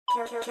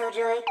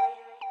Killjoy.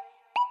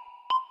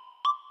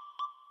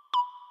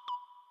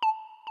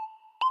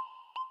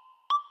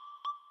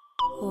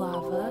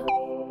 Lava.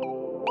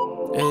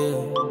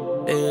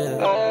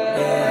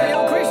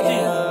 Yo,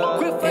 Christian,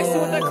 quit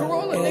flexing with that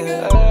Corolla,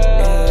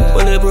 nigga.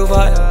 Bulletproof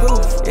heart,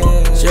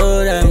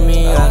 show that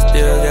me I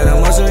still got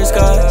emotional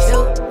scars.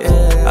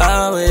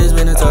 I always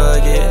been a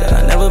target,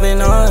 I never been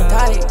on.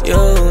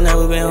 You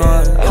never been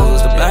on.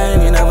 Who's to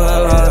blame? You never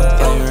alone.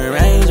 Flaming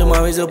range, I'm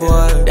always a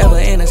boy. Devil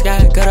in the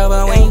sky, cut up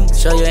her wings.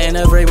 Show you in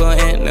the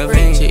freeway, in the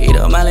vein. She eat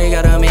up Molly,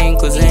 got a mean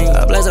cuisine.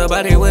 I bless her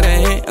body with a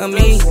hint of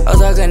me.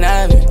 Also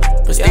conniving,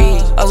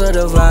 prestige, also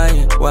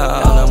defiant. While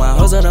all of my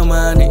hoes are the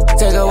money.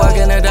 Take a walk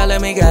in the dark,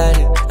 let me guide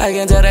it. I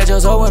can tell that you're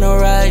so in a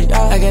ride.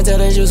 I can tell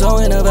that you're so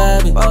in a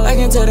vibe. I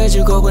can tell that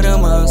you cope with a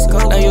monster.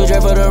 Now you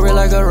drive for the real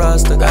like a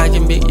roster. I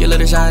can beat you,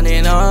 let it shine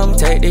in armor.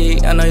 Take the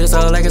heat, I know your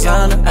soul like a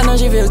sauna. I know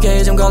she feels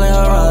cage, I'm calling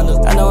her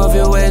Rhonda. I know a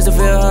few ways to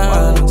feel her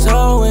honor.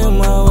 So in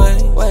my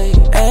way,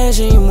 as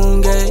she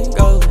moon gay.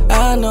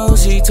 I know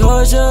she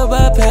tortured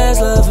by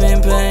past love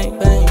and pain.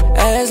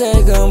 As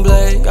that gun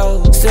blade,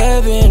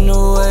 stepping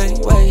away.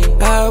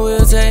 I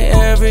will take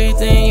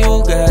everything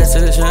you got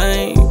to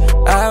change.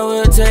 I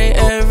will take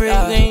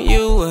everything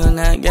you will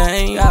not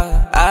gain.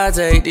 I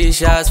take these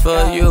shots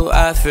for you,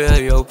 I feel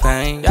your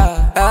pain.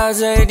 I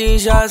take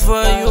these shots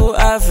for you,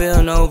 I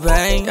feel no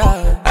pain.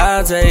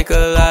 I take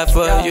a lot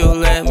for you,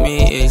 let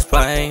me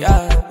explain.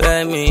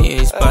 Let me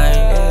explain.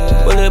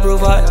 Bulletproof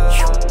heart,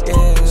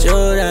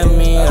 show that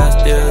me I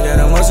still got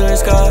emotional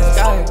scars.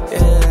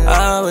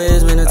 I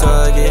always been a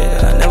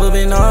target, I never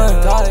been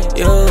on.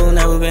 You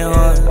never been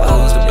on.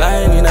 Who's to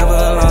blame? You never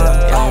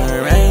alone.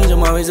 Flaming range,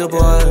 I'm always a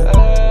boy.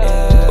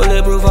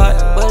 Bulletproof heart,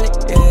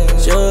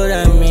 show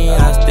that me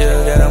I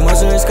still got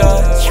emotional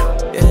scars.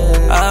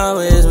 I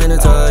always been a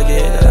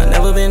target, I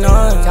never been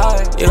on.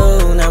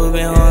 You never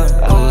been on.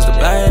 Who's to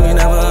blame? You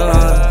never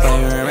alone.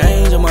 Flaming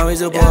range, I'm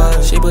always a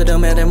boy. She put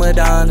them at the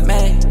Madonna.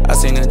 I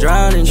seen her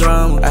drown in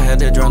drama. I had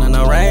to drown in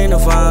the rain to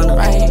find her.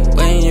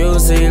 When you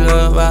see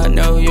love, I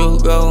know you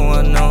go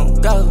unknown.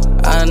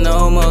 I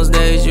know most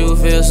days you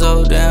feel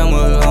so damn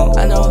alone.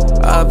 I know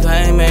our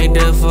pain may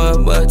differ,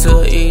 but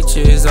to each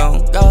his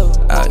own.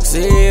 I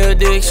see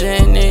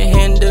addiction, it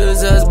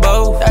hinders us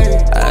both.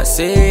 I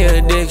see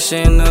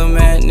addiction of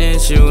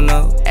madness, you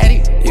know.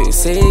 You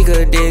seek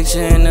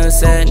addiction of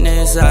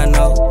sadness, I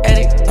know.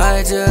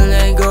 I just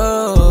let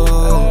go.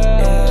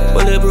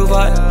 Bulletproof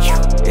heart,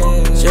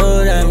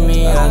 show that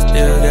me I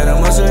still got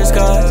emotional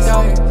scars.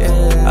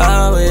 I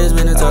always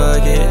been a target.